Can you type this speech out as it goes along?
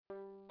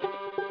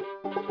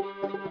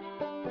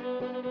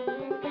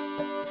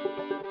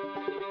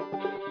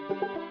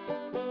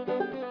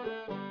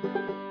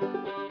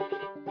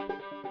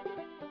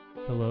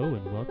Hello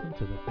and welcome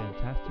to the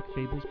Fantastic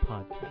Fables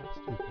podcast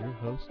with your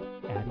host,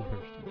 Addie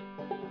Hirschten.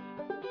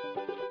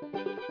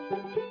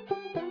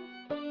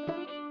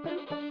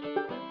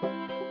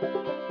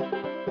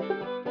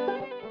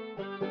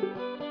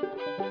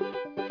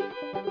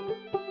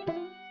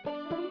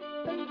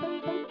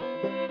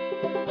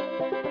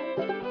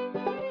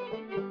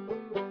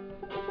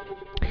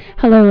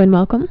 Hello and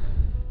welcome.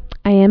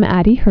 I am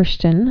Addie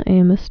Hirschten. I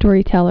am a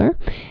storyteller,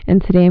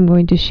 and today I'm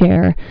going to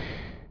share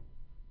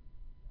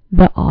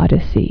the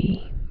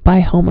Odyssey by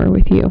Homer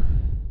with you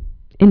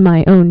in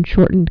my own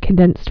shortened,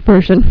 condensed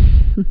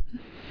version.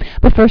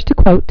 But first, a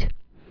quote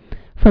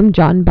from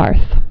John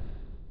Barth.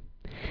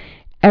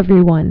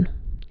 Everyone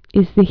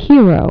is the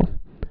hero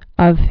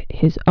of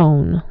his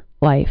own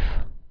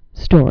life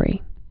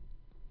story.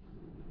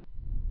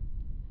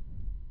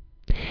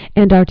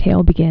 And our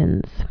tale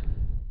begins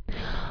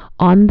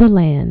on the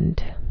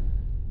land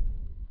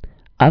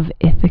of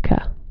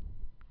Ithaca.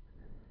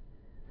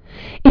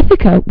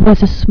 Ithaca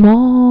was a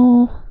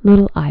small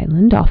little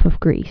island off of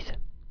Greece,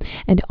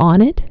 and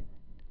on it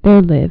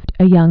there lived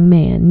a young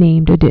man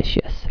named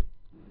Odysseus.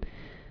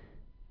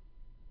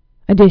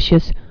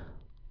 Odysseus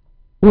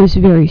was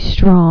very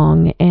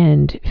strong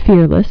and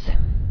fearless.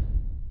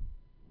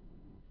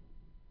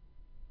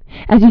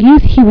 As a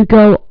youth, he would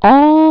go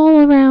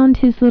all around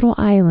his little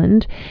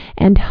island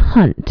and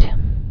hunt.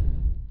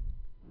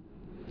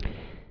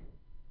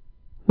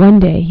 One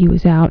day he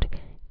was out,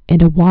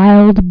 and a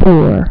wild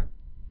boar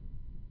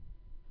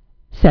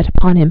set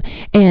upon him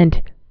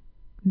and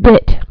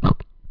bit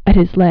at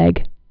his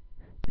leg,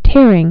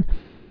 tearing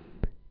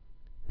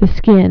the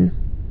skin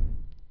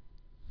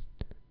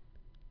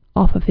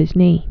off of his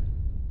knee.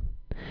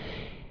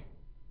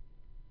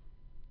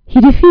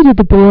 He defeated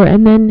the boar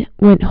and then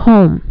went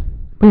home,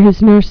 where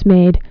his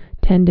nursemaid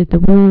tended the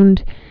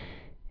wound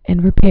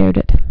and repaired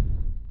it.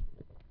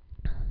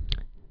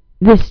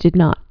 This did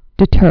not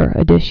deter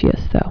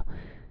Odysseus, though.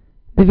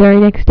 The very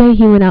next day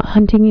he went out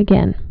hunting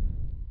again.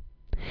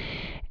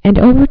 And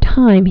over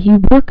time he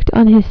worked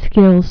on his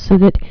skills so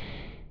that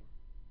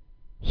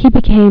he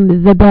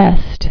became the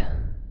best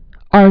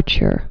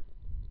archer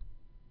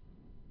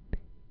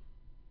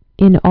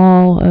in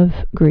all of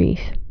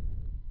Greece.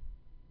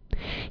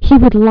 He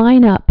would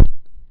line up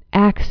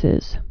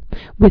axes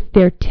with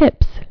their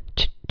tips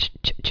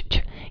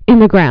in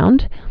the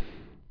ground,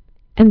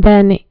 and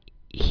then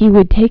he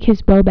would take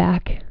his bow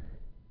back,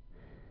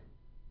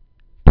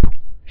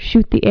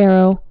 shoot the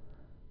arrow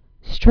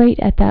straight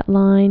at that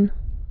line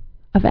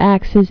of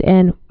axes,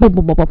 and boom,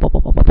 boom, boom, boom,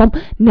 boom, boom, boom,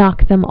 boom,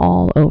 knock them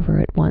all over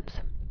at once.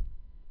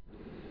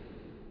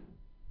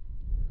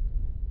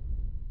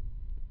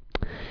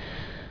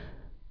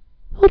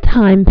 Well,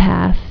 time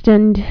passed,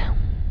 and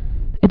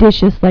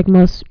Odysseus, like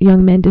most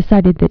young men,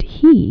 decided that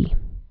he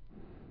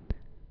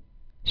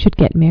should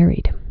get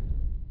married.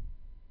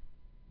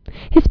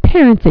 His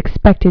parents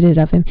expected it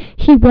of him.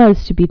 He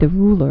was to be the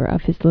ruler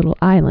of his little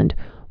island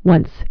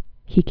once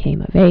he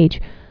came of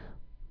age,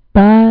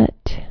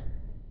 but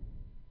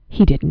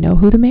he didn't know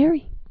who to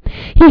marry.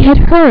 He had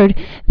heard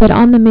that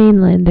on the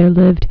mainland there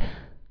lived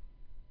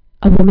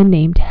a woman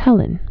named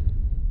Helen.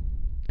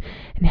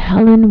 And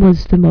Helen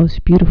was the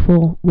most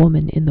beautiful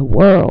woman in the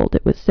world,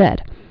 it was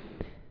said.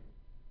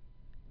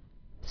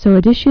 So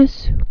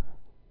Odysseus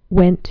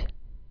went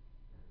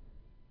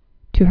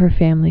to her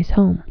family's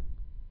home,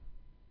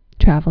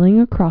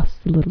 traveling across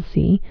the little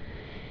sea,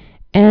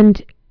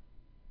 and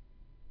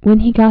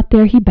when he got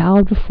there, he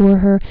bowed before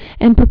her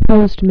and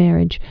proposed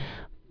marriage,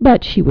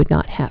 but she would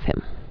not have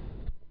him.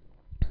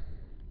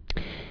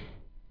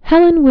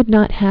 Helen would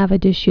not have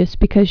Odysseus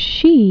because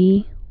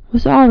she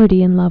was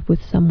already in love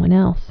with someone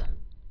else.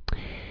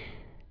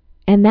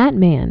 And that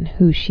man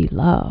who she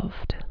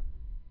loved,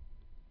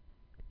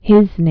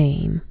 his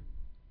name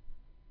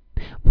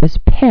was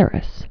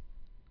Paris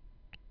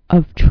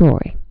of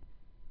Troy.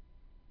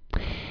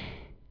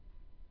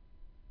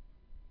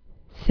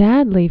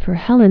 Sadly for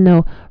Helen,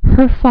 though,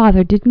 her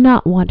father did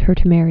not want her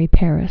to marry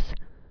Paris,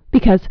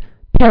 because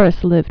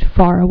Paris lived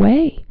far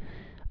away,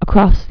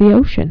 across the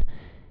ocean.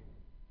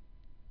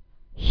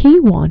 He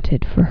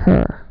wanted for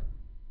her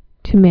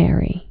to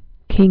marry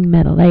King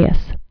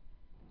Menelaus.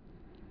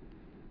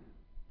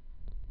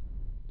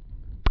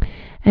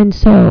 And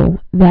so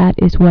that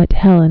is what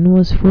Helen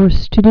was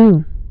forced to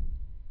do.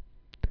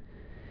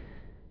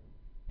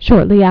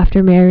 Shortly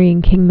after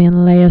marrying King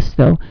Menelaus,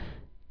 though,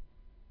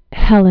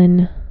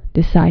 Helen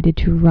decided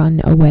to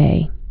run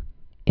away.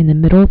 In the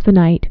middle of the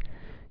night,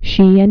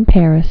 she and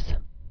Paris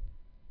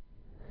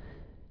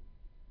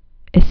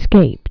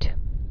escaped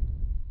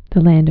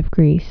the land of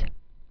Greece.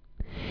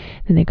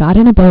 Then they got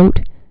in a boat,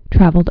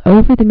 traveled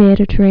over the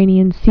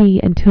Mediterranean Sea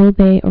until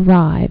they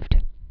arrived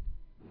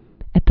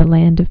at the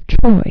land of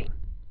Troy.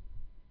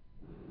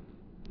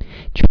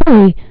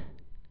 Troy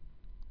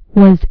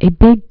was a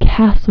big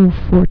castle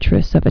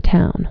fortress of a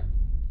town.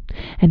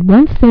 And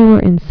once they were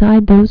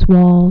inside those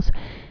walls,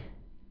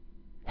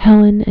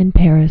 Helen and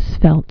Paris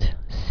felt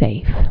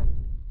safe.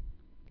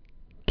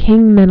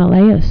 King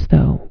Menelaus,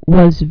 though,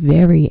 was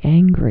very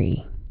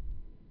angry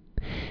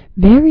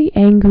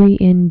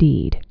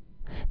indeed,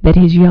 that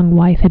his young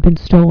wife had been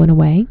stolen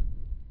away.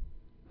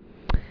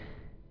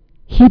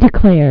 He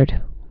declared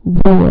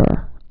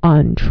war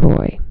on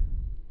Troy,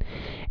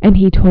 and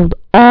he told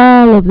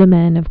all of the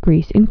men of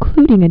Greece,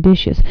 including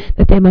Odysseus,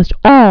 that they must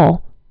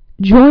all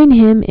join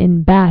him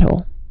in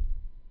battle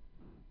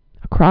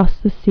across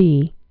the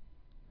sea.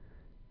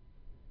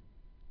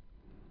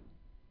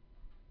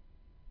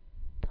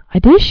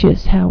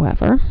 Odysseus,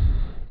 however,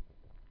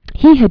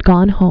 he had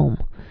gone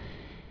home.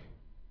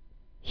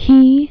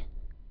 He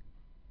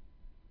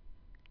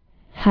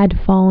had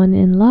fallen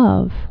in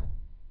love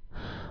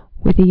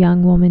with a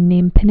young woman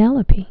named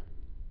Penelope.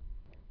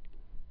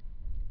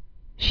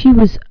 She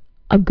was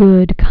a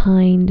good,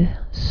 kind,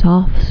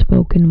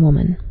 soft-spoken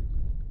woman.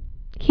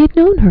 He had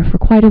known her for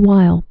quite a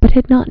while, but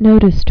had not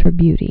noticed her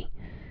beauty.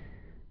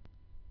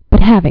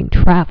 But having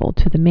traveled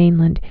to the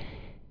mainland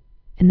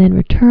and then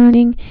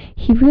returning,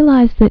 he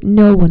realized that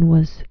no one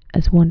was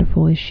as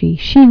wonderful as she.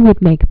 She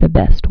would make the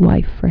best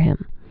wife for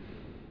him.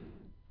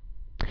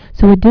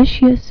 So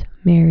Odysseus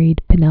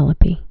married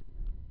Penelope.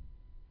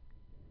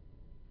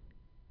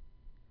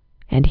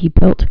 And he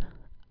built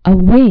a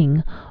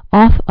wing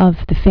off of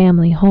the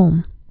family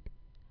home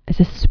as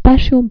a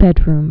special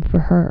bedroom for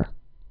her.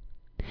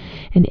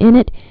 And in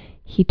it,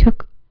 he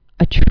took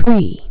a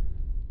tree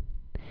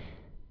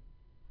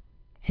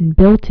and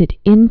built it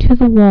into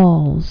the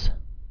walls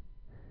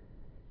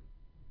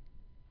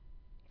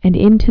and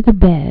into the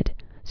bed,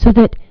 so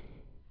that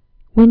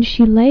when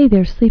she lay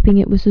there sleeping,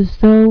 it was as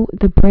though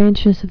the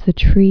branches of the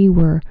tree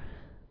were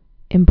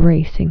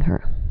embracing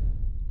her.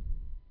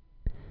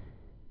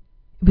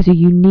 It was a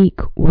unique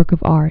work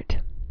of art,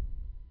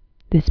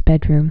 this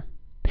bedroom,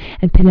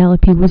 and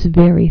Penelope was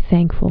very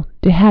thankful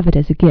to have it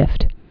as a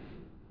gift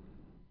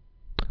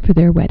for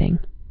their wedding.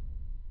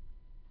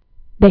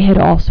 They had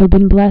also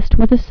been blessed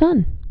with a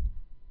son,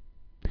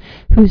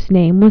 whose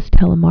name was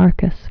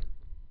Telemachus.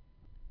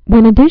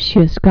 When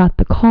Odysseus got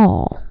the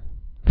call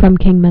from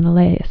King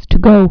Menelaus to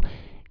go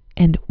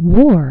and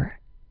war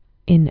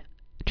in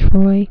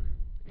Troy,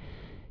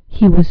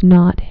 he was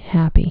not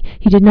happy.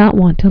 He did not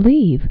want to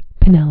leave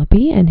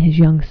Penelope and his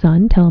young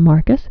son,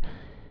 Telemachus.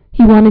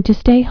 He wanted to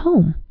stay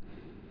home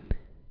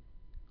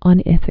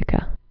on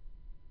Ithaca.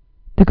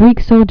 The Greek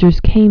soldiers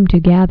came to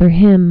gather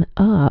him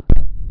up,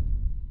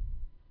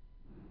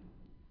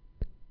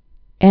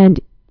 and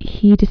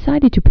he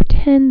decided to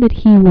pretend that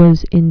he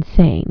was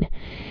insane.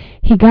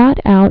 He got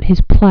out his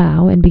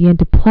plow and began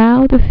to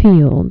plow the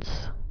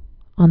fields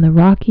on the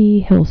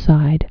rocky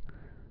hillside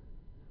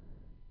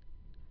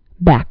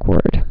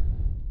backward.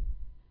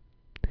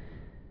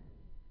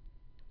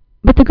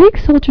 But the Greek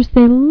soldiers,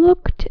 they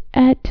looked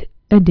at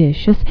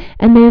Odysseus,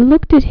 and they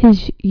looked at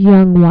his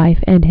young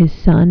wife and his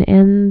son,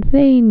 and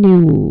they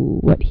knew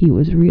what he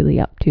was really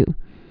up to.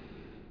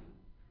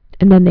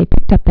 And then they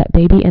picked up that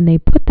baby, and they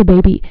put the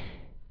baby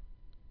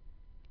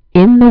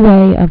in the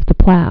way of the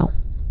plow.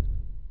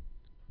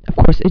 Of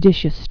course,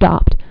 Odysseus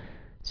stopped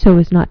so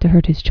as not to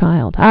hurt his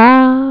child.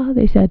 "Ah,"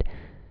 they said,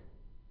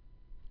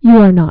 "you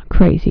are not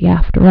crazy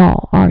after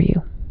all, are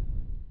you?"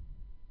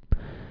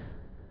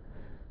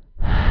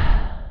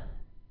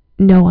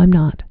 "No, I'm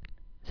not,"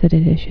 said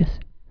Odysseus.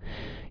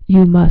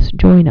 "You must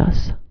join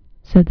us,"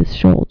 said the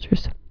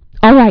soldiers.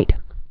 All right,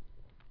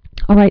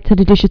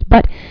 said Odysseus,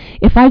 "but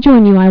if I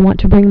join you, I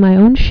want to bring my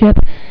own ship,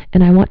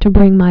 and I want to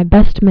bring my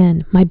best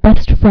men, my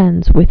best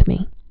friends with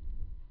me."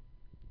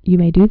 "You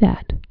may do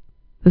that,"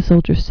 the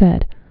soldiers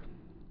said.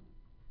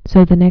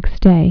 So the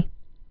next day,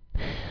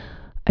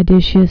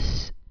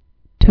 Odysseus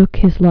took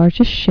his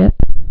largest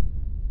ship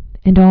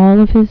and all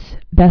of his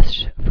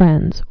best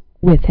friends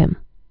with him.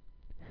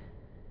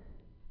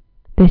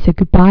 They said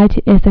goodbye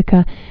to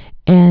Ithaca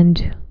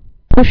and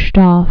pushed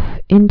off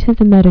into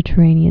the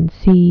Mediterranean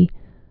Sea,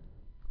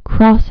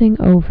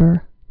 crossing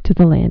over to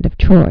the land of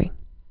Troy.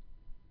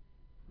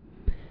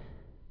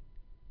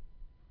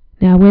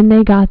 Now, when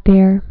they got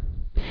there,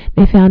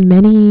 they found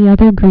many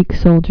other Greek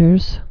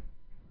soldiers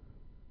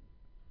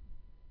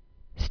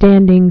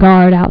standing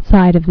guard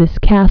outside of this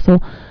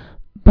castle,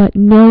 but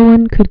no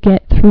one could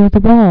get through the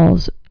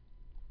walls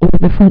or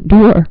the front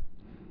door.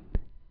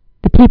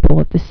 The people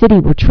of the city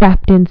were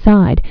trapped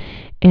inside,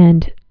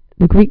 and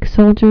the Greek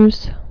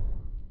soldiers,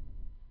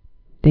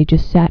 they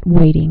just sat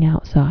waiting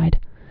outside.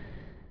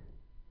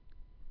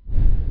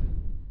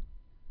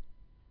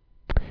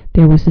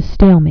 There was a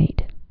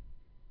stalemate.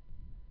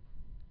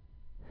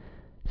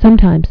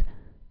 Sometimes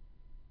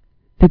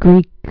the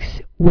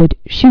Greeks would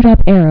shoot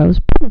up arrows,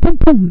 boom, boom,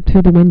 boom,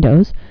 through the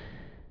windows,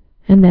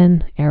 and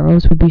then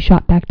arrows would be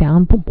shot back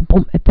down, boom, boom,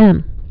 boom, at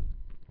them.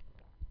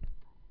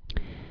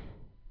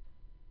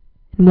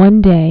 And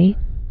one day,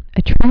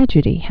 a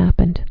tragedy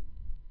happened.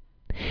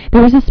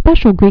 There was a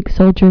special Greek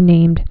soldier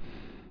named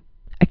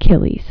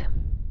Achilles.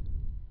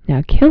 Now,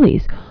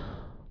 Achilles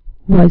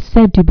was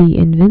said to be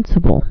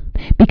invincible.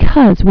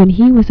 because when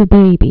he was a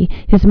baby,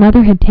 his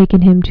mother had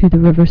taken him to the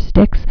river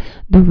Styx,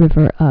 the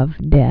river of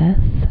death,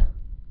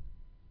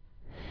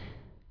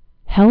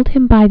 held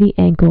him by the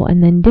ankle,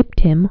 and then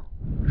dipped him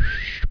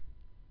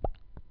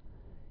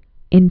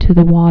into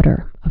the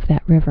water of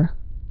that river.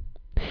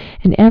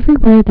 And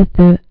everywhere that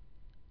the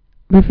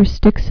river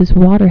Styx's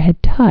water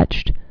had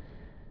touched,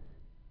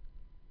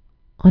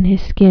 on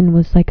his skin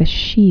was like a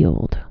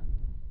shield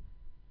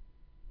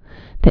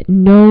that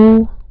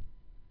no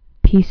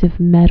piece of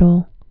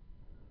metal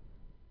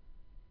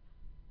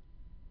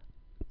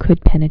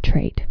could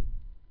penetrate.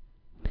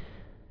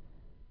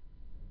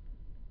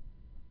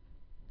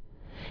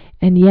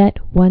 And yet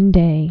one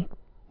day,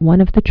 one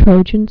of the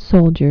Trojan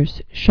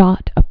soldiers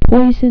shot a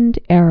poisoned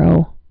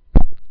arrow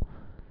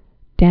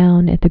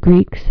down at the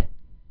Greeks,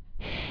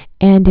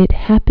 and it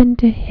happened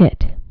to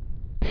hit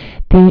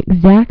the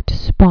exact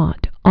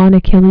spot on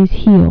Achilles'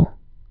 heel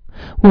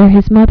where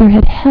his mother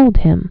had held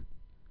him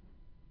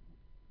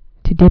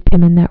to dip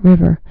him in that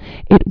river.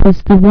 It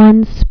was the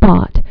one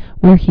spot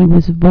where he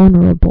was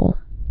vulnerable.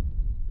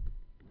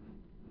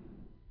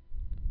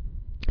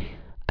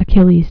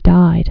 Achilles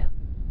died,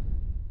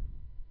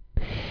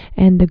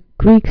 and the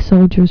Greek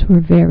soldiers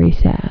were very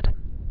sad.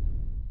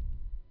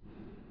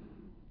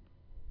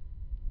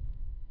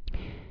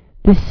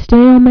 This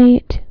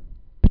stalemate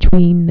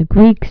between the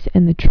Greeks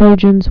and the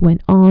Trojans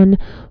went on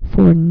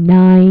for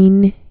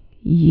 9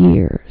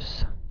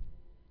 years.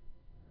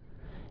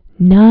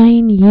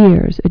 9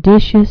 years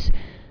Odysseus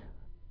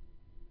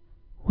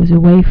was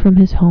away from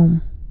his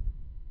home.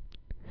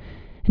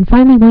 And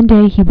finally one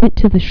day he went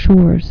to the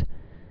shores,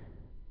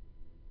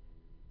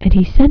 and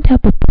he sent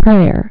up a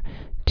prayer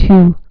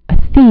to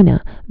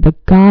Athena, the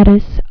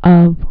goddess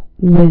of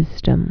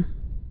wisdom.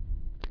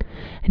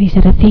 And he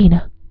said,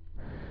 Athena,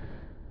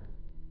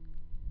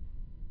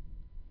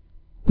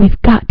 we've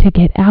got to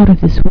get out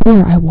of this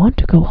war. I want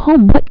to go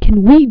home. What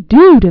can we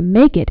do to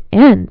make it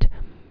end?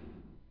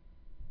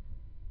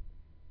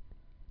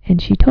 And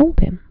she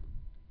told him.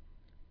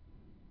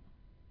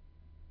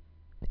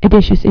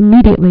 Odysseus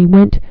immediately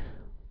went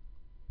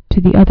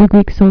to the other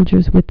Greek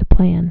soldiers with the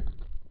plan.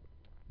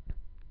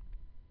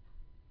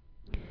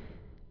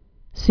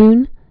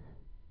 Soon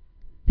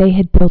they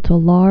had built a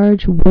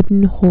large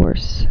wooden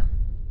horse.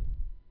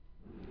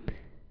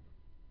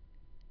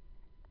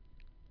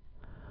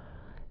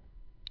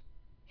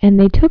 And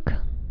they took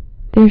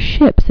their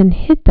ships and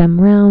hid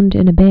them round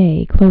in a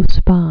bay close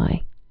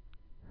by.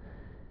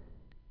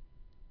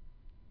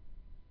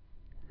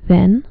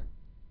 Then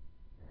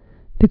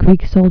the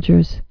Greek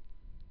soldiers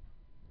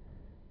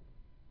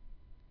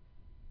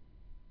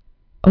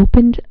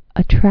opened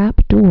a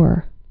trap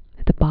door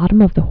at the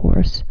bottom of the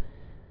horse,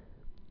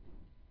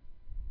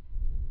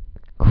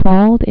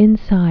 crawled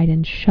inside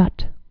and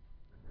shut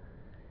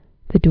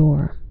the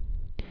door.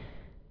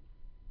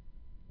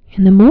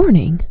 In the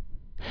morning,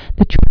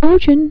 the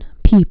Trojan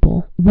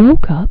people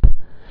woke up,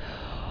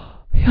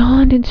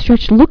 yawned and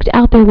stretched, looked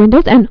out their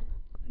windows, and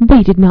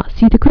they did not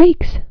see the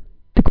Greeks.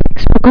 The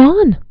Greeks were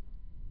gone.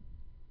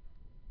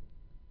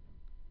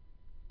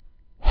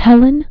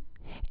 Helen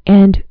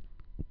and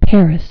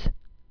Paris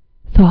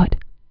thought,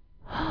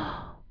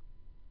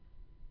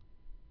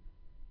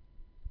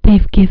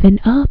 they've given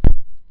up.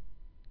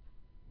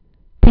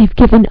 They've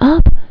given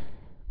up.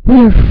 We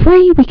are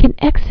free. We can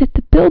exit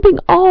the building.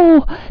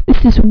 Oh,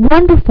 this is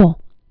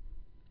wonderful.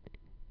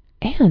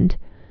 And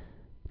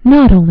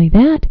not only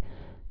that,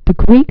 the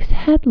Greeks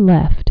had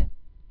left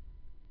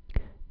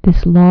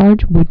this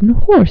large wooden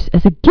horse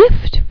as a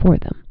gift for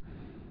them.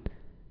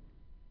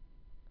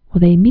 Well,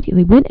 they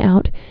immediately went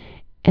out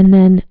and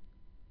then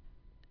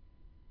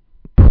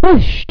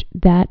pushed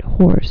that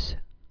horse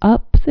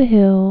up the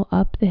hill,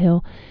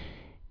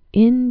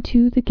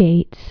 into the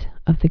gates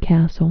of the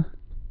castle.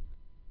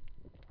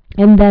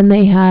 And then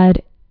they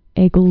had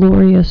a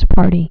glorious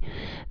party.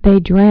 They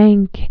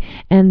drank,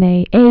 and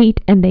they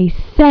ate, and they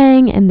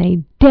sang, and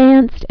they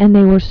danced, and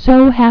they were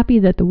so happy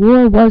that the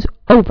war was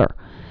over.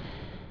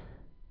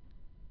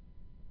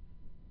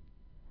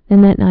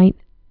 And that night,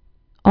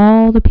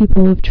 all the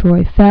people of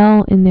Troy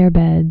fell in their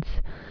beds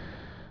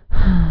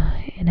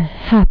in a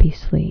happy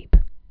sleep.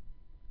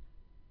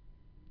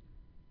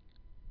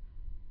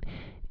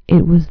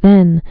 It was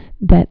then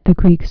that the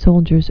Greek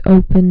soldiers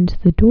opened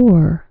the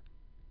door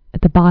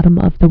at the bottom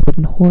of the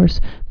wooden horse,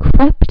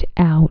 crept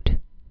out,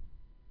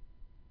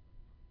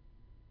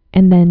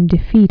 and then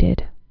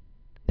defeated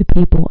the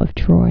people of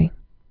Troy,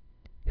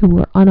 who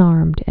were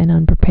unarmed and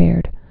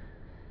unprepared.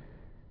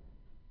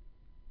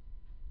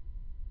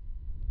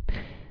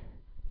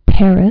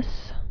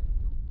 Paris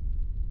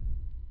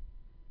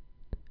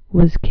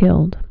was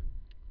killed.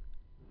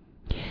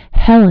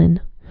 Helen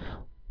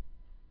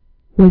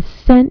was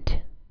sent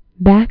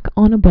back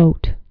on a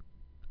boat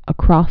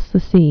across the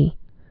sea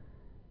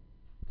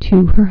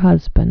to her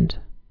husband,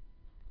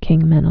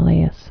 King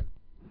Menelaus.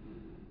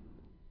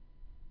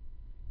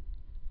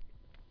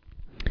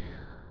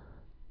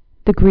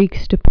 The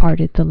Greeks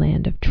departed the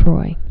land of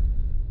Troy.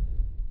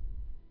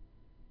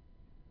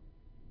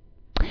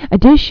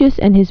 Odysseus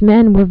and his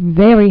men were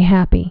very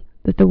happy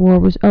that the war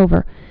was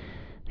over.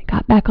 They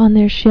got back on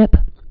their ship,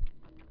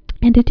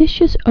 and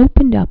Odysseus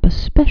opened up a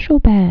special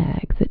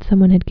bag that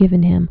someone had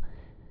given him.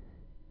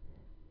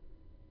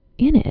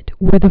 In it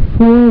were the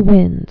 4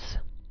 winds: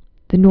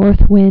 the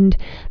north wind,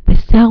 the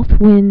south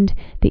wind,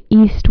 the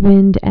east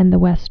wind, and the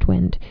west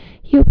wind.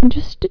 He opened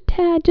just a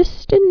tad,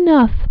 just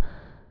enough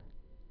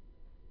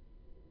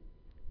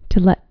to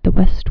let the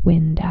west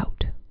wind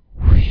out.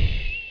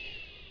 Whoosh!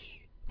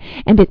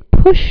 And it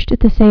pushed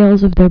at the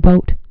sails of their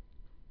boat.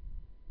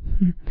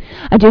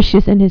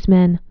 Odysseus and his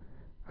men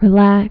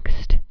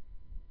relaxed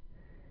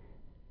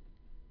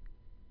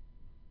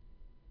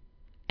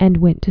and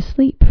went to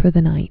sleep for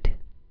the night,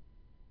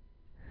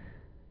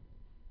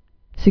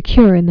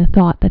 secure in the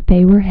thought that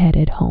they were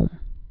headed home.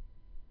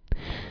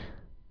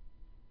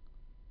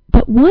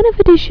 But one of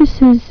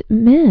Odysseus's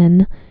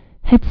men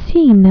had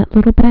seen that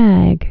little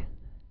bag,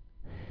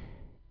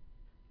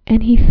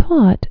 and he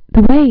thought,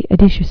 the way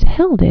Odysseus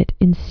held it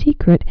in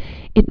secret,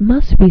 it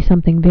must be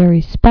something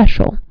very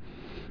special.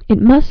 It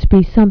must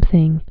be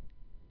something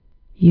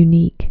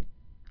unique.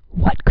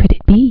 What could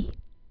it be?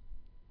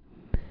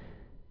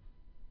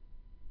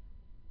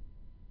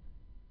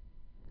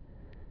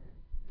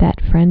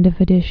 That friend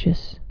of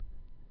Odysseus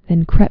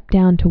then crept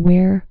down to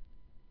where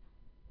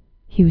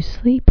he was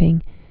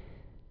sleeping,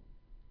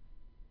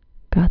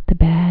 got the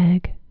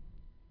bag,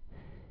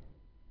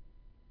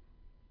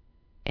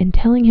 and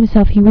telling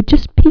himself he would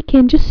just peek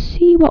in, just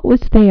see what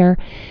was there,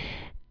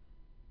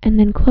 and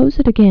then close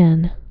it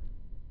again,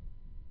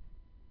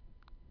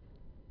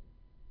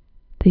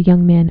 the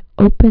young man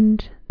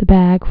opened the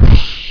bag,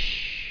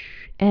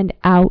 whoosh, and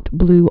out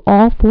blew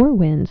all 4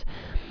 winds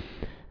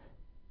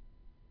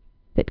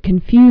that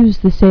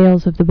confused the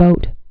sails of the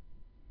boat.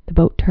 The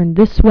boat turned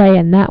this way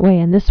and that way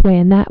and this way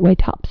and that way,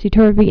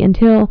 topsy-turvy,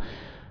 until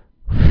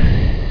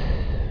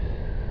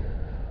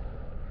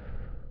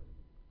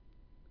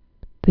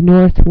the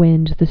north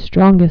wind, the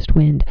strongest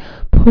wind,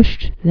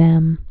 pushed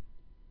them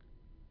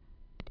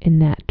in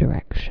that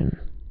direction.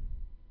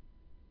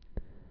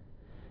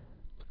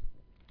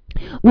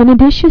 When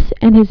Odysseus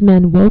and his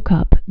men woke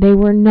up, they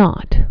were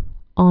not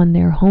on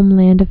their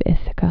homeland of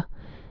Ithaca.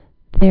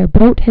 Their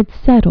boat had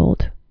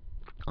settled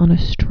on a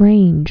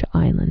strange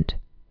island.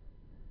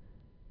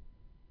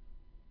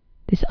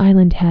 This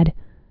island had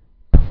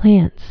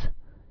plants,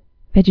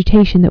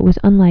 vegetation that was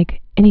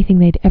unlike anything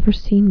they'd ever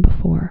seen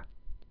before.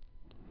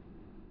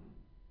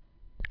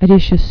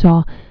 Odysseus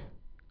saw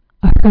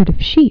a herd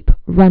of sheep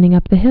running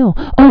up the hill.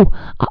 "Oh,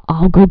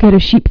 I'll go get a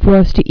sheep for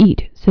us to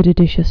eat," said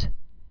Odysseus.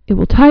 "It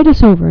will tide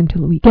us over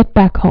until we get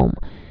back home."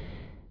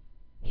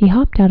 He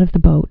hopped out of the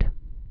boat,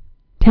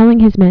 telling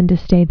his men to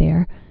stay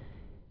there.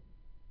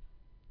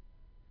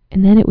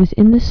 And then it was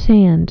in the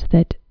sand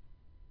that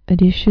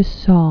Odysseus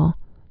saw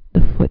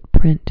the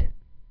footprint.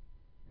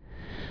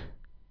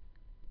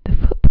 The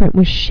footprint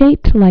was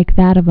shaped like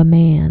that of a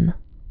man,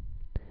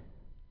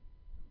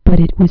 but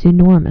it was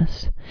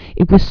enormous.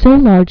 It was so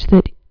large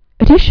that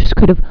Odysseus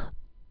could have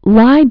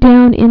lied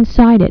down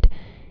inside it,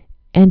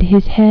 and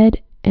his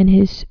head and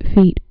his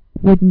feet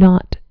would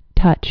not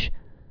touch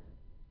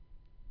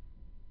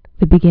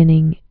the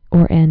beginning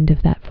or end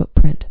of that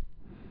footprint.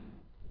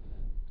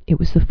 It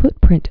was the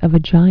footprint of a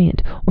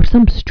giant or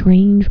some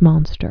strange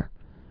monster.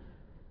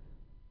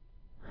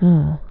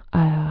 "Oh,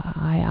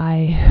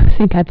 I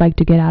think I'd like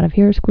to get out of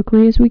here as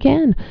quickly as we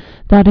can,"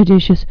 thought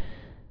Odysseus.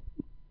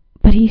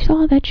 But he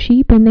saw that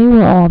sheep, and they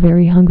were all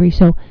very hungry,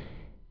 so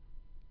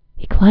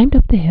he climbed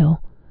up the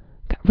hill,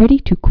 got ready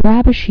to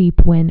grab a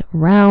sheep, when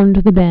round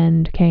the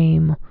bend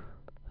came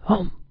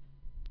thump,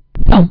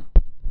 thump,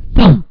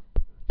 thump,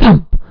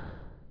 thump,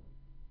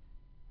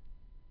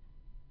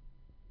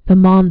 the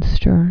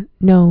monster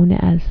known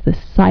as the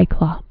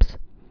Cyclops.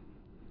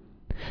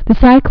 The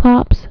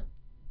Cyclops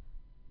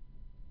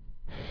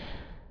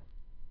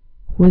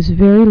was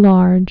very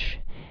large,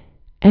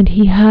 and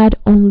he had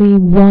only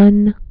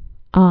one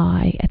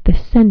eye at the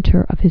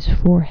center of his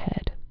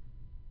forehead.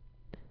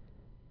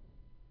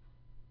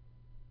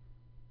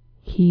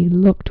 He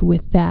looked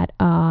with that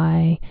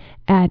eye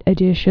at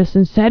Odysseus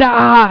and said,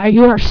 "Ah,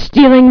 you are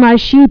stealing my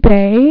sheep,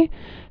 eh?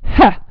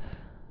 Ha!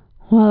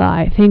 Well,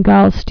 I think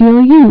I'll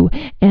steal you."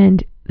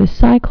 And the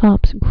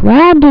Cyclops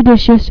grabbed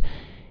Odysseus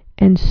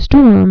and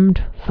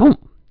stormed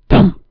thump,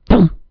 thump,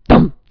 thump,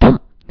 thump,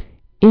 thump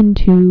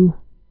into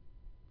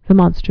the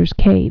monster's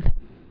cave.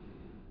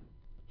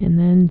 And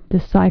then the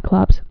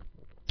Cyclops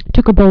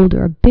took a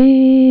boulder, a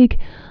big,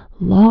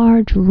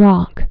 large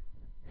rock,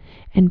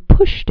 and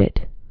pushed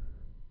it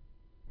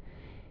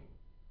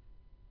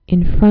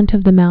in front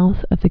of the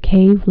mouth of the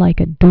cave like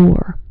a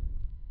door,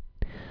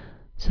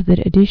 so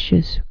that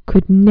Odysseus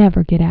could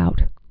never get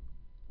out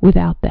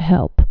without the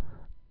help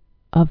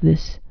of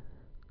this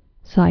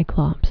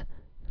Cyclops.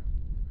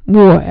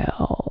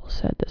 "Well,"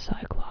 said the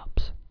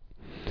Cyclops,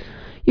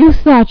 "you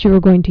thought you were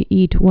going to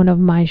eat one of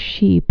my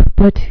sheep,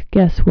 but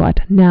guess what?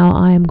 Now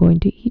I am going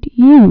to eat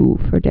you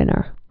for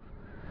dinner."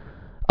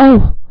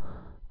 Oh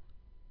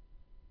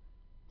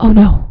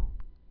no,"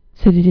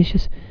 said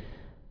Odysseus.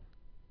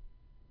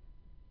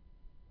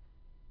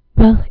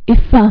 Well,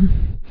 if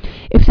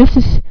this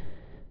is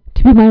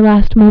to be my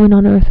last moment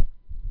on earth,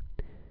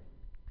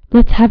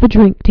 let's have a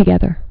drink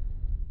together,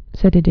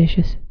 said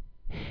Odysseus.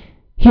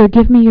 Here,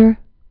 give me your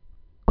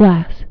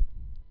glass.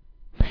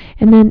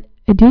 And then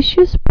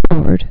Odysseus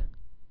poured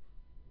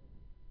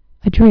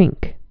a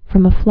drink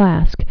from a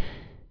flask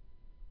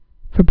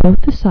for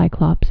both the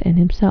Cyclops and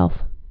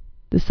himself.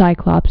 The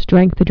Cyclops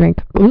drank the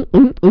drink.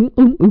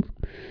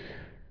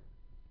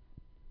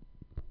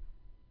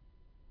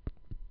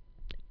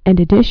 And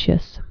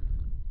Odysseus,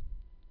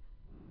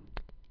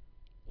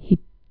 he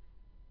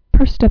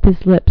pursed up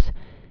his lips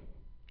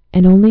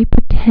and only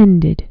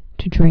pretended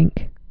to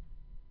drink.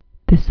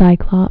 The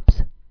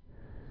Cyclops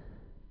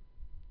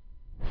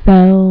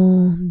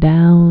fell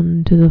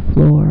down to the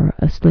floor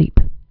asleep.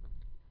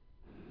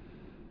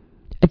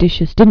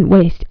 Odysseus didn't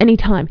waste any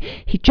time.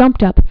 He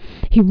jumped up,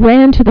 he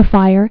ran to the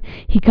fire,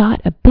 he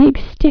got a big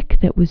stick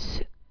that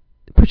was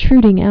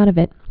protruding out of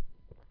it.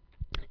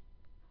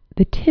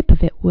 The tip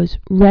of it was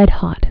red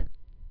hot.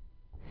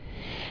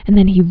 And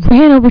then he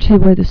ran over to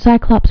where the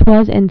Cyclops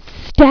was and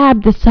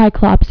stabbed the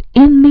Cyclops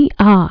in the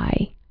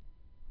eye.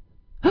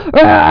 The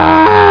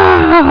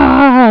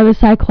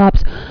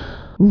Cyclops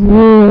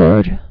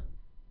roared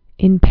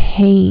in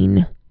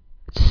pain,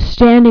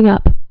 standing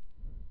up,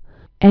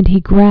 and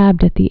he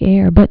grabbed at the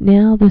air, but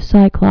now the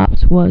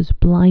Cyclops was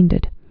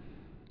blinded.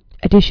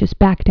 Odysseus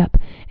backed up,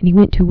 and he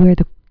went to where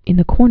in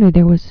the corner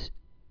there was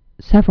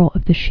several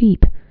of the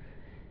sheep,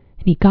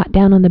 and he got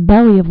down on the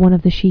belly of one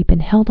of the sheep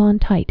and held on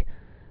tight.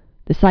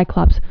 The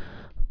Cyclops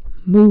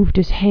moved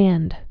his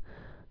hand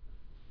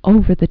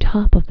over the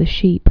top of the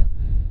sheep.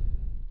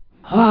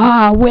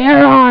 "Ah,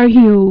 where are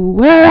you?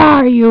 Where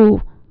are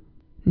you?"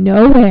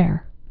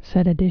 "Nowhere,"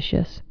 said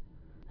Odysseus.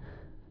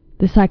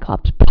 The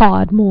Cyclops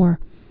pawed more.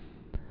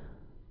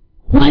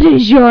 "What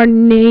is your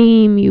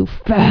name, you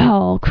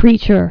foul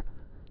creature?"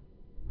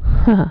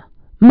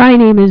 "My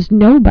name is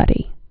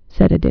Nobody,"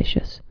 said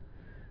Odysseus.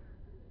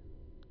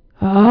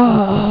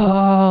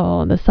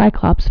 "Oh," the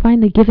Cyclops,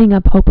 finally giving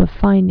up hope of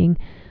finding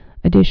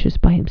Odysseus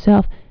by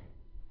himself,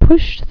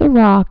 pushed the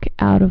rock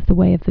out of the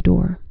way of the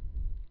door.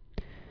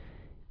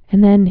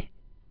 And then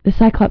the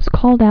Cyclops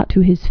called out to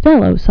his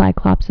fellow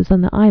Cyclopses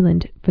on the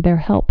island for their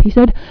help. He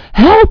said,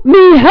 "Help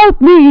me! Help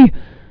me!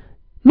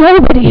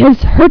 Nobody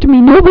has hurt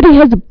me! Nobody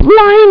has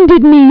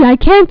blinded me! I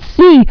can't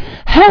see!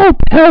 Help!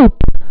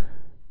 Help!"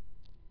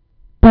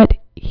 But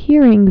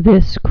hearing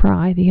this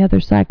cry, the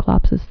other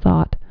Cyclopses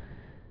thought,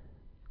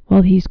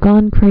 "Well, he's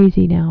gone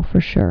crazy now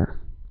for sure."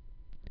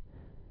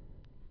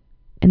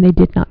 And they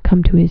did not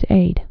come to his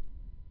aid.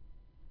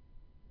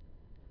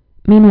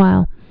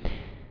 Meanwhile,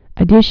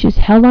 Odysseus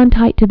held on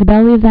tight to the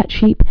belly of that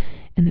sheep,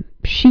 and the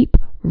sheep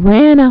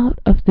ran out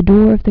of the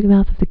door of the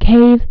mouth of the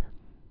cave.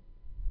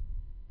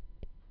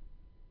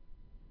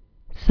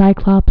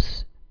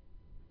 Cyclops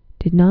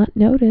did not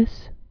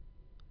notice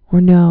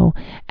or know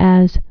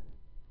as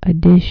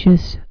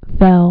Odysseus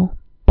fell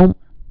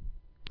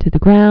to the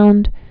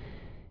ground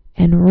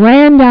and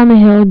ran down the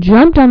hill,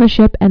 jumped on the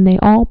ship, and they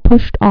all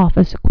pushed off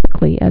as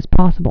quickly as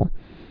possible.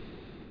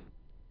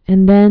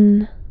 And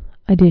then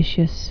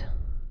Odysseus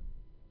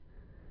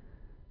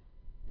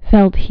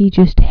felt he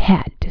just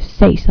had to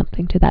say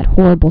something to that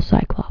horrible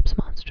Cyclops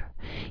monster.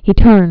 He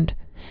turned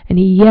and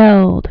he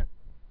yelled,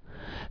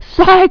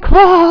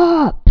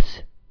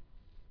 "Cyclops!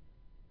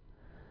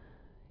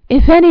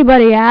 If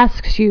anybody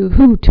asks you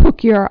who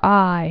took your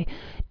eye,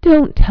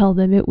 don't tell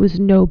them it was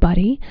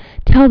Nobody.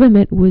 Tell them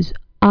it was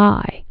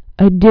I,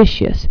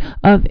 Odysseus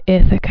of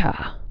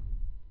Ithaca."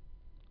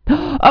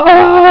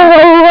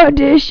 "Oh,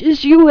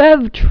 Odysseus, you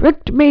have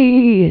tricked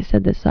me,"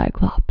 said the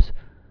Cyclops.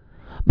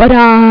 "But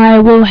I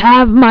will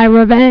have my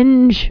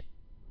revenge,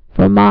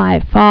 for my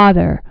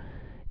father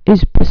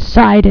is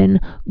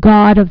Poseidon,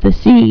 god of the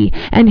sea,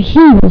 and he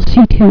will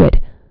see to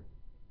it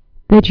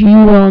that you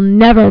will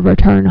never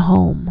return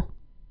home."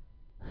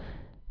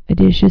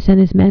 Odysseus and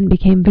his men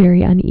became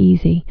very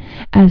uneasy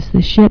as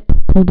the ship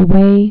pulled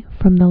away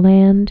from the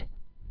land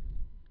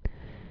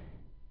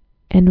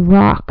and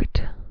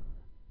rocked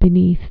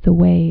beneath the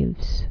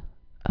waves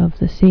of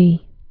the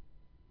sea.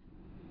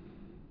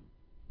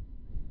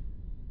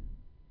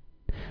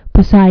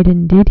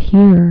 Poseidon did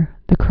hear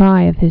the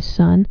cry of his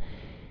son,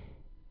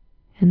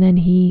 and then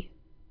he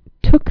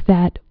took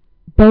that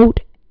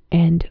boat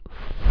and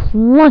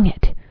flung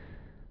it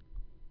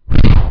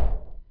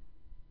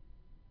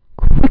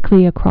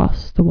quickly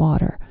across the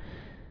water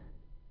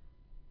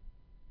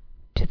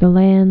to the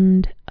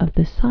land of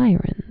the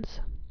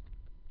Sirens.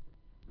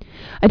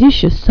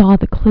 Odysseus saw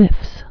the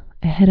cliffs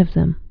ahead of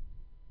them,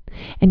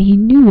 and he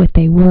knew what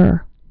they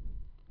were.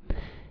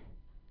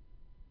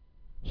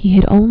 He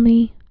had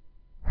only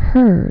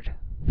heard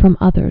from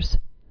others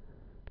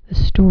the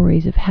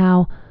stories of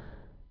how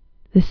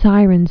the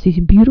Sirens, these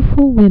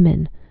beautiful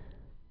women,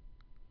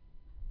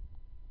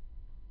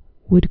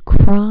 would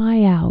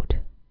cry out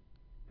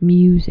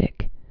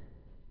music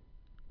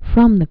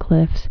from the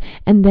cliffs,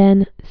 and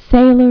then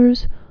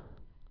sailors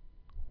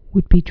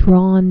would be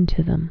drawn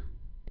to them,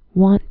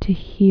 want to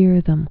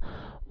hear them,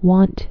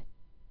 want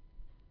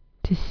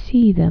to to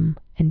see them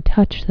and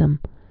touch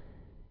them,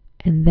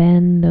 and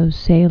then those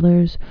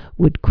sailors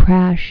would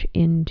crash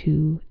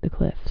into the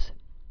cliffs.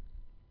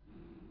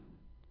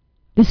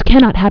 "This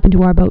cannot happen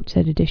to our boat,"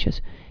 said Odysseus.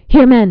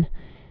 "Here, men,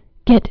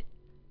 get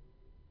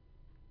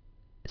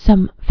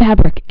some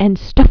fabric and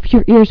stuff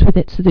your ears with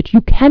it so that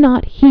you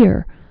cannot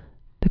hear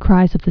the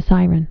cries of the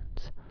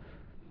sirens."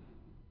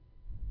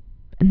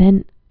 And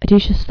then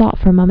Odysseus thought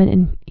for a moment,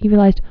 and he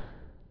realized,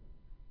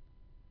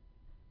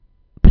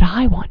 but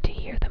I want to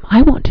hear them.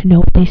 I want to know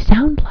what they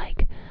sound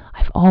like.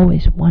 I've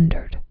always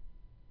wondered.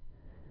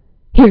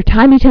 "Here,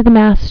 tie me to the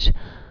mast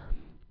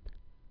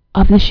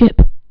of the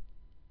ship,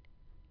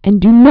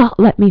 and do not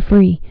let me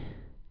free,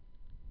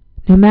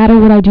 no matter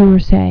what I do or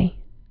say,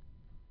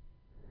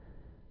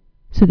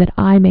 so that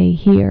I may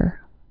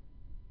hear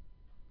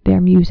their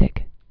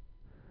music."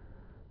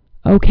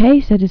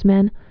 "Okay," said his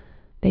men.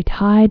 They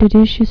tied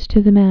Odysseus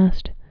to the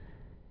mast,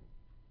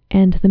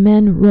 and the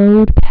men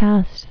rowed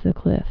past the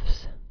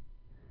cliffs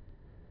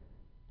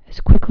as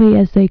quickly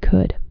as they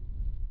could.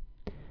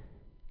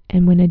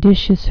 And when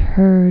Odysseus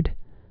heard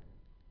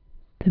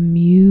the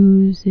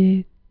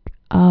music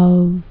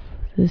of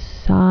the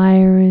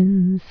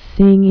sirens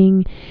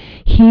singing,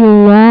 he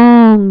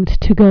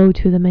longed to go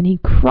to them, and he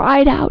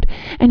cried out,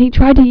 and he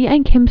tried to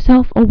yank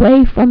himself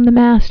away from the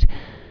mast,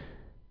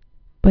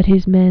 but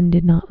his men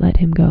did not let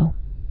him go.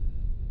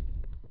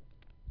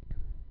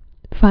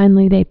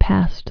 Finally, they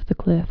passed the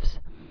cliffs,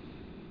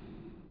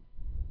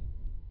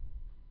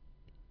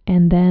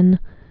 and then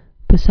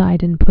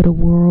Poseidon put a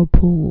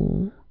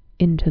whirlpool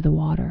into the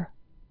water.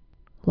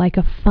 Like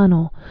a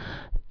funnel,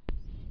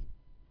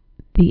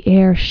 the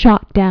air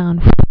shot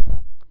down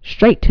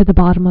straight to the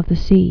bottom of the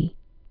sea.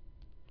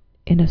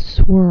 In a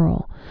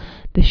swirl,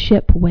 the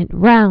ship went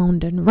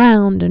round and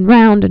round and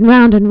round and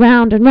round and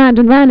round and round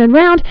and round and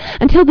round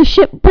until the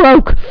ship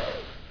broke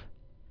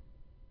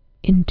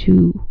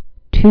into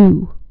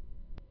two.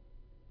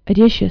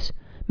 Odysseus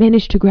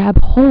managed to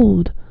grab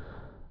hold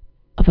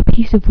of a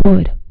piece of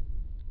wood.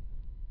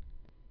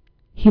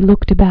 He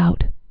looked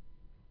about,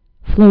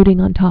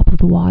 floating on top of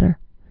the water.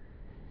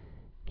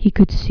 He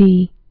could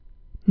see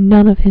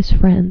none of his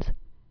friends.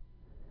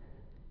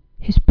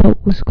 His boat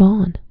was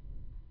gone.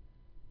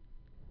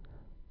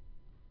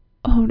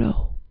 "Oh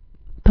no,"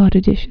 thought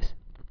Odysseus.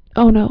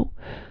 "Oh no.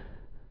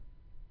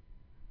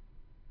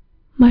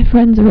 My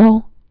friends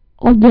are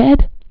all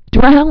dead,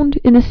 drowned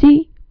in the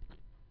sea.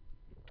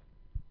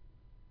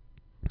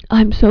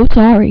 I'm so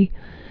sorry."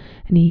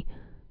 And he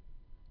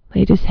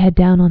laid his head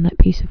down on that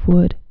piece of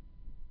wood,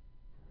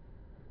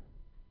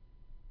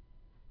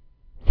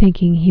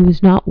 thinking he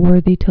was not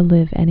worthy to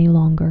live any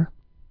longer.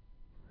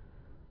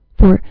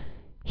 For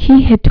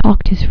he had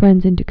talked his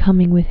friends into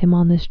coming with him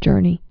on this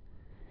journey.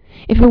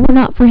 If it were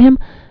not for him,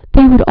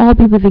 they would all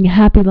be living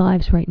happy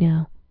lives right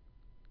now.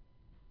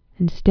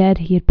 Instead,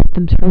 he had put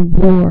them through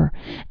war,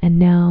 and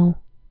now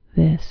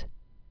this.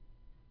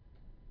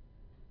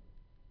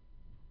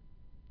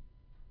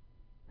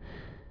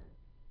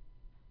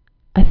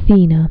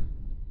 Athena,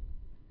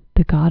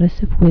 the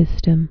goddess of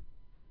wisdom,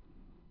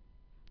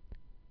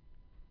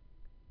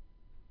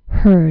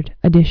 heard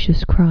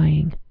Odysseus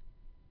crying,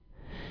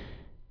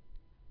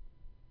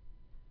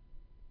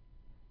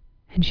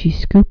 and she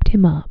scooped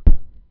him up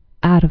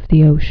out of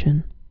the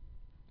ocean.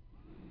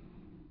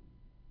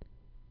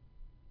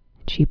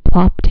 She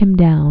plopped him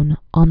down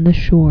on the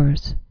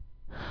shores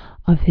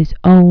of his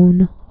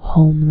own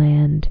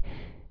homeland,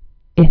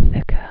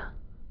 Ithaca.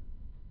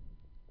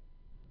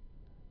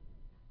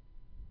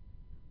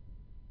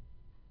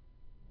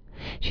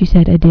 She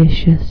said,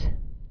 "Odysseus,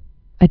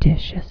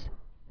 Odysseus,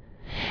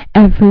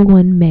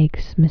 everyone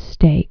makes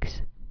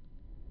mistakes.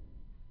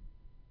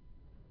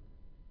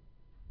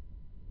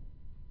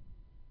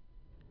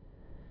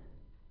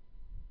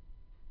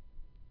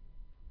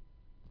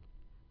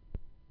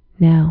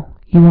 Now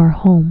you are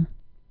home."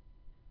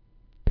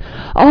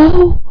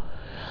 "Oh,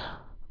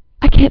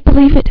 I can't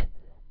believe it,"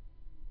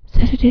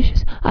 said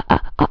Odysseus.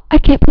 I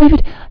can't believe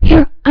it.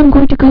 Here, I'm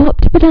going to go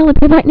up to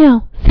Penelope right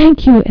now.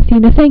 "Thank you,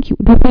 Athena, thank you."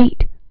 "No,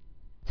 wait,"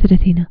 said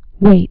Athena.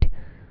 "Wait.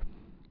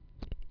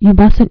 You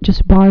mustn't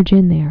just barge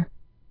in there."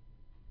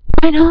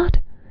 "Why not?"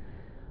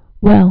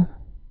 "Well,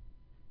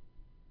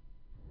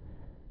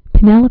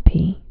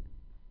 Penelope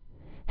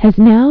has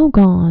now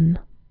gone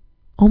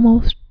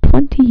almost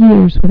 20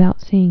 years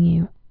without seeing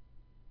you.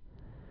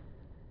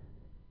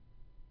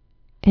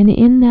 And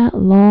in that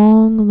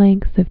long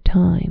length of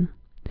time,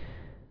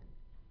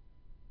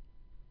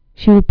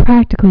 she would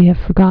practically have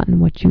forgotten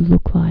what you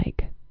look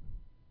like.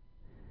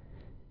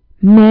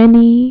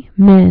 Many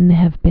men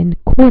have been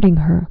courting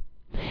her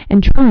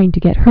and trying to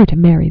get her to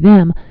marry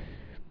them.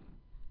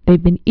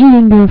 They've been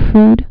eating your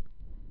food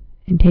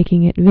and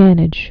taking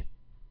advantage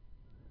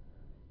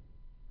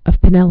of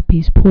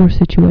Penelope's poor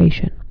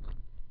situation.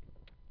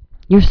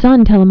 Your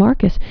son,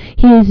 Telemachus,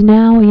 he is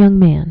now a young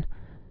man.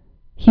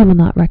 He will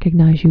not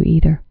recognize you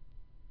either."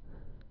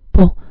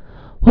 "Well,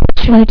 what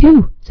should I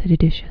do?" said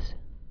Odysseus.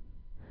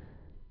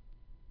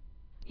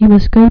 "You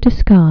must go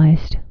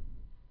disguised.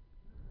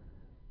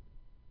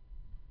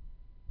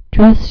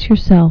 dress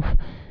yourself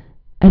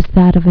as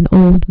that of an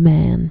old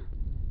man.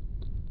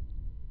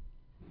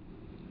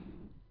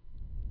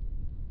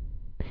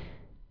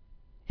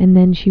 And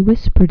then she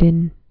whispered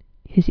in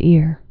his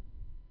ear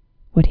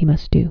what he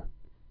must do.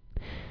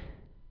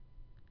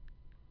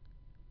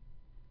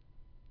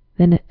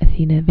 Then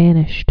Athena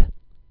vanished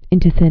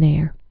into thin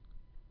air.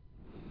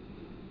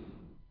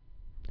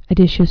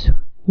 Odysseus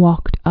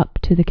walked up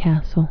to the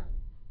castle.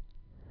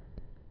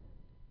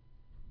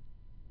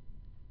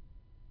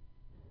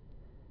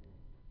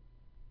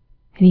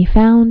 And he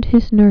found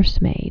his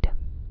nursemaid,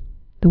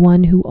 the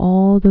one who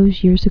all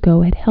those years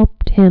ago had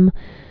helped him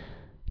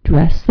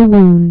dress the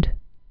wound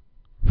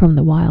from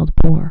the wild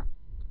boar.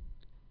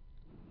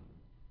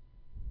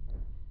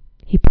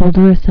 He pulled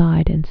her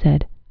aside and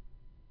said,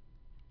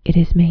 "It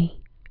is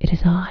me. It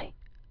is I.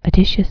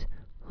 Odysseus,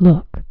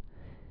 look."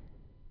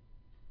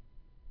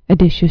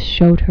 Odysseus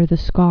showed her the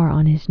scar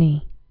on his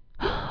knee.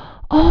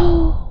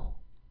 "Oh,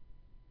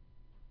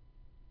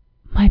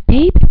 my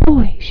baby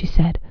boy," she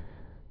said,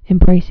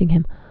 embracing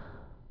him.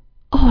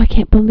 "Oh, I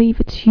can't believe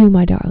it's you,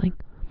 my darling."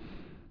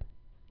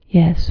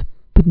 "Yes,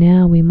 but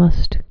now we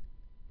must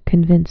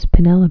convince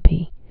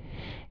Penelope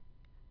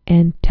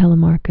and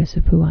Telemachus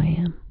of who I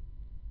am."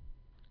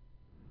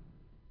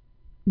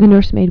 The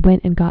nursemaid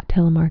went and got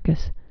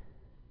Telemachus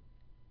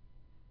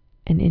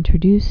and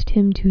introduced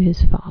him to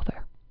his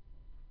father.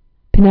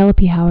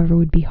 Penelope, however,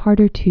 would be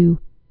harder to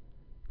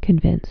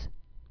convince.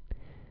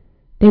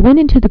 They went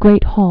into the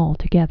great hall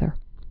together.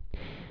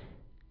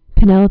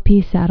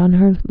 Penelope sat on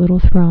her little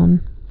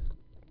throne,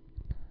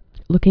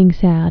 looking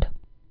sad.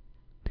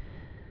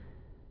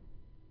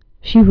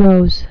 She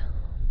rose.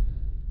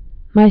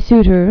 "My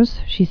suitors,"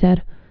 she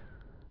said,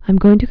 "I'm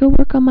going to go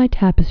work on my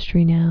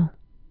tapestry now."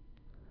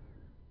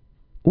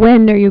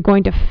 "When are you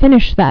going to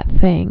finish that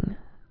thing?"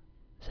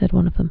 said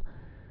one of them.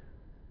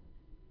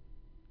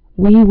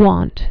 "We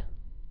want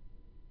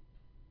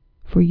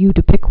for you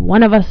to pick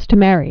one of us to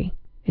marry.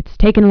 It's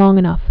taken long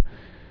enough."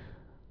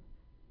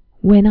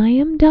 "When I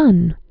am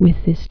done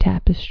with this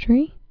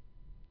tapestry,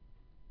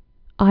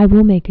 I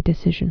will make a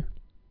decision.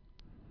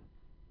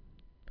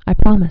 I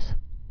promise."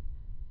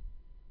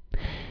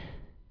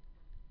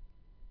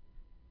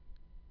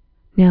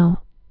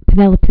 Now,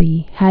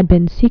 Penelope had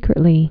been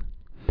secretly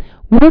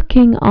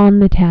working on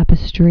the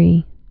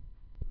tapestry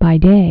by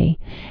day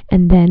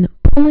and then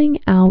pulling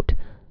out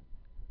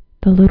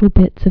the little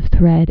bits of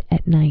thread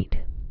at night,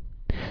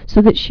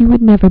 so that she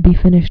would never be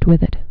finished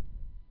with it.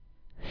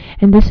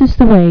 And this is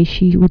the way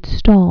she would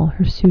stall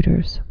her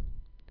suitors.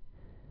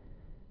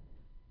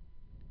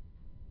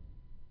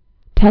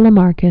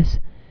 Telemachus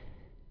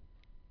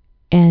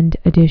and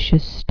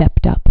Odysseus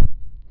stepped up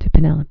to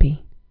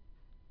Penelope.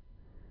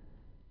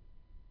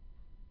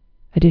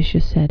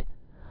 Odysseus said,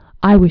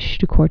 "I wish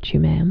to court you,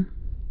 ma'am."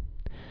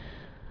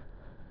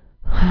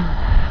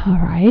 "All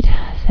right,"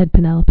 said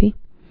Penelope.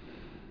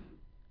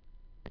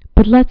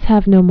 "But let's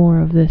have no more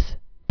of this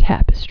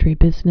tapestry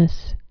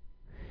business.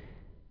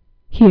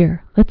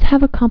 Here, let's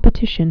have a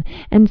competition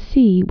and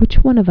see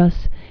which one of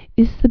us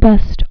is the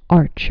best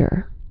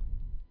archer."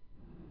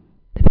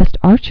 "The best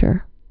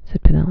archer?"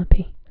 said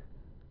Penelope.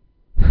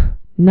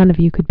 "None of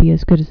you could be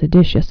as good as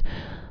Odysseus,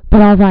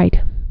 but all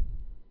right.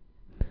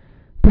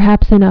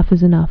 Perhaps enough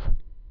is enough.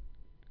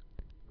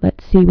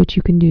 Let's see what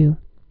you can do."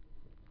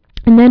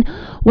 And then,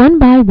 one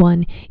by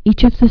one,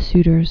 each of the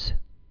suitors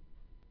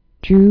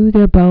drew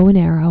their bow and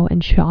arrow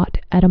and shot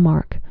at a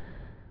mark.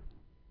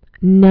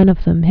 None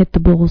of them hit the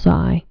bull's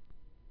eye,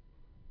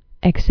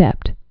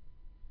 except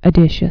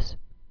Odysseus.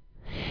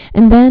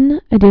 And then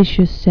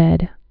Odysseus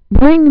said,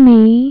 "Bring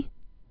me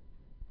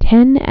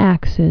 10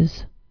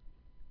 axes."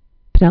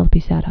 Penelope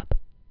sat up.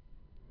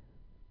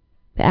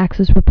 The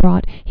axes were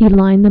brought. He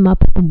lined them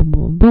up, boom, boom,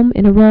 boom, boom,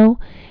 in a row,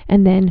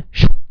 and then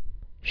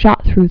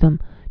shot through them,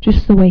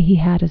 just the way he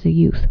had as a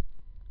youth.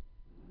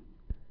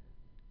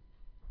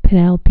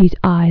 Penelope's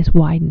eyes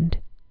widened.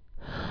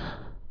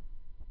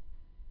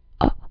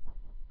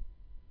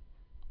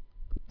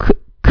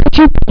 Could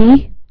you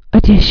be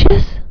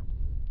Odysseus?"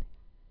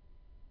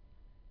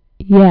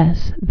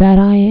 "Yes, that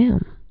I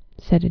am,"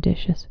 said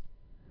Odysseus.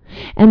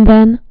 And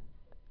then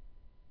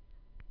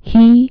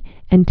he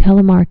and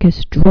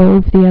Telemachus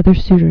drove the other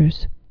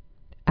suitors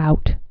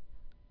out.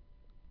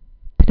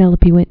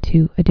 Penelope went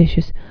to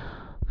Odysseus.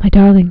 "My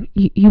darling,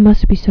 you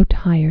must be so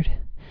tired.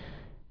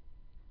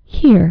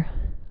 Here,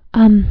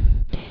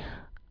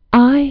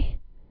 I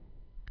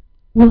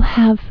will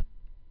have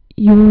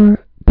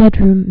your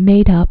bedroom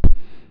made up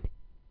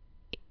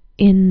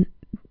in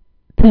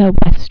the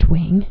West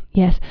Wing.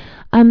 Yes,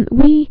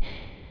 we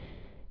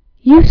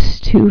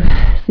used to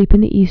sleep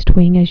in the East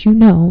Wing, as you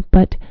know,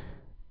 but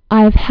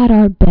I've had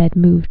our bed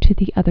moved to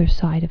the other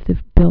side of the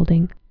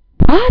building."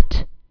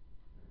 "What?"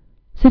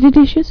 said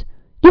Odysseus.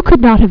 "You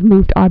could not have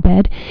moved our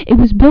bed. It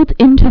was built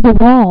into the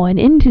wall and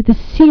into the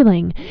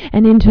ceiling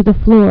and into the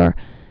floor.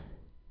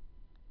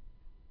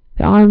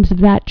 The arms of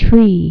that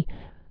tree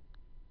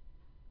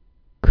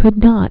could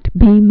not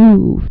be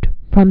moved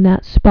from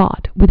that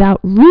spot without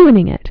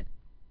ruining it.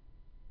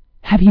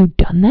 Have you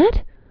done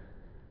that?"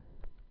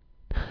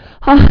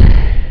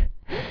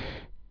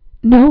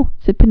 No,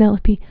 said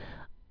Penelope.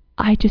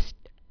 I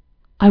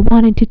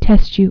wanted to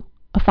test you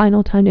a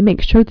final time to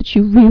make sure that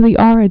you really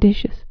are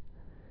Odysseus.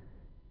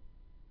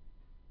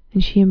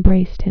 And she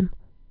embraced him.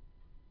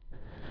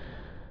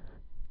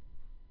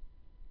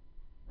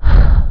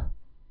 I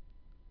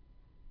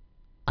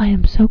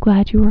am so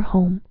glad you are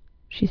home,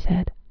 she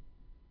said.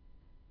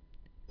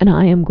 And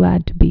I am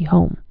glad to be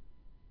home,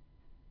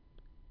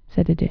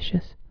 said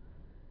Odysseus.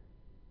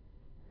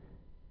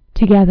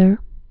 Together,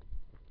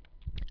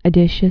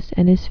 Odysseus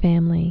and his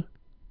family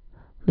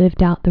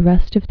lived out the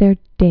rest of their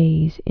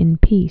days in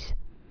peace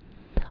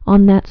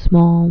on that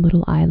small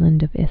little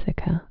island of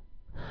Ithaca,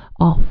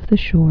 off the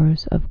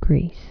shores of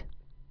Greece.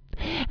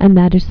 And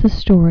that is the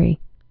story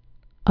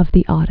of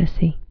the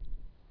Odyssey.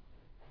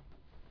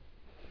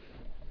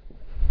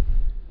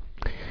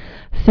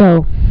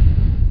 So,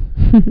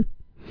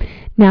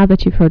 now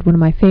that you've heard one of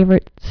my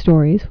favorite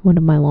stories, one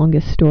of my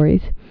longest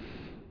stories,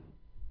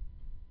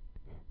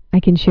 I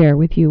can share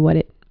with you what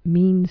it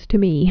means to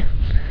me.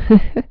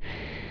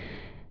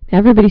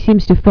 Everybody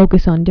seems to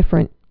focus on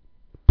different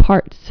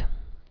parts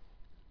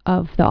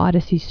of the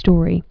Odyssey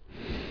story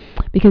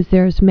because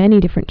there's many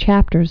different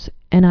chapters,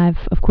 and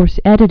I've of course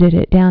edited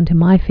it down to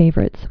my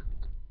favorites.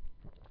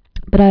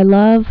 But I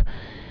love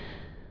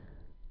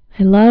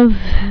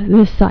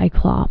this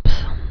Cyclops.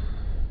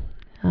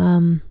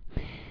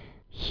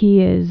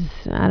 He is,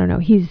 I don't know,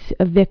 he's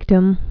a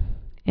victim,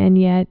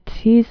 and yet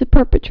he's a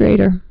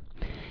perpetrator.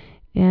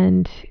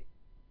 And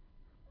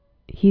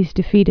he's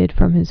defeated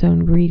from his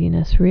own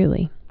greediness,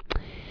 really.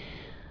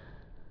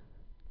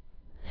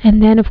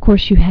 And then, of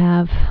course, you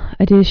have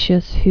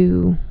Odysseus,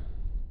 who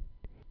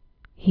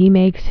he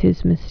makes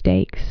his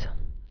mistakes,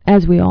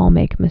 as we all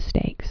make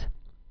mistakes.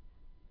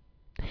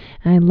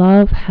 And I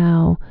love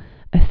how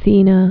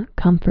Athena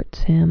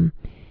comforts him,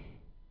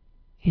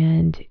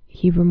 and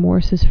he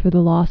remorses for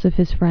the loss of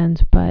his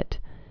friends, but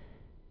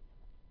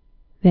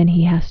then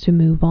he has to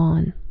move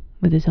on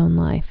with his own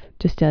life.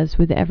 Just as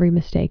with every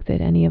mistake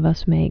that any of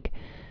us make,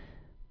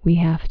 we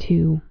have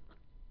to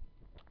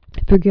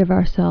forgive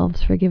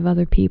ourselves, forgive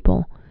other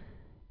people,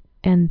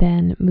 and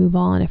then move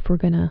on if we're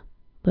going to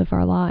live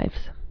our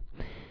lives.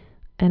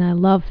 And I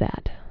love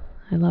that.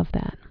 I love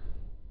that.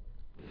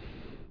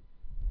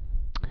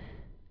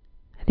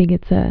 I think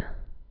it's a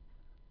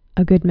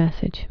good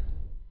message.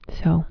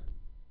 So,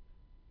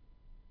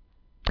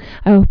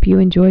 I hope you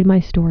enjoyed my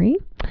story.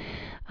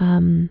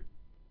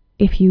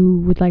 If you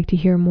would like to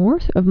hear more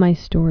of my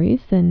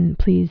stories, then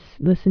please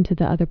listen to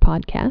the other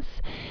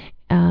podcasts.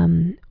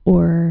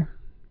 Or,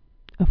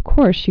 of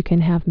course, you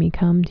can have me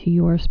come to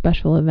your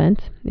special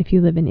events if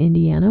you live in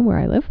Indiana, where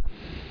I live.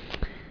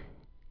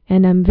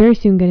 And I'm very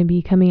soon going to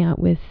be coming out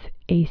with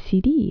a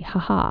CD.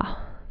 Haha.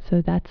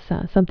 So that's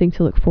something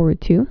to look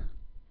forward to.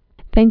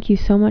 Thank you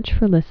so much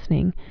for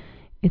listening.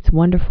 It's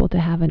wonderful to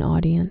have an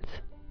audience.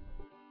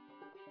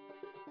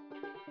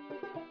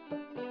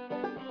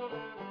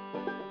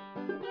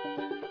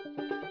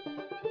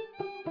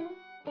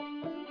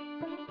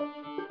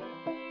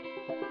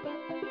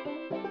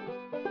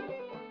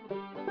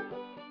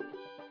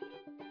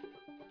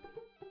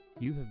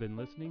 You have been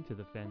listening to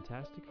the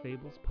Fantastic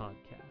Fables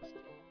podcast.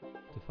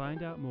 To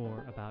find out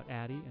more about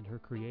Addie and her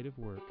creative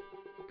work,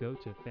 go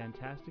to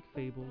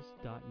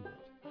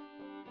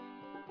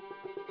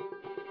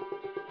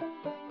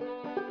fantasticfables.net.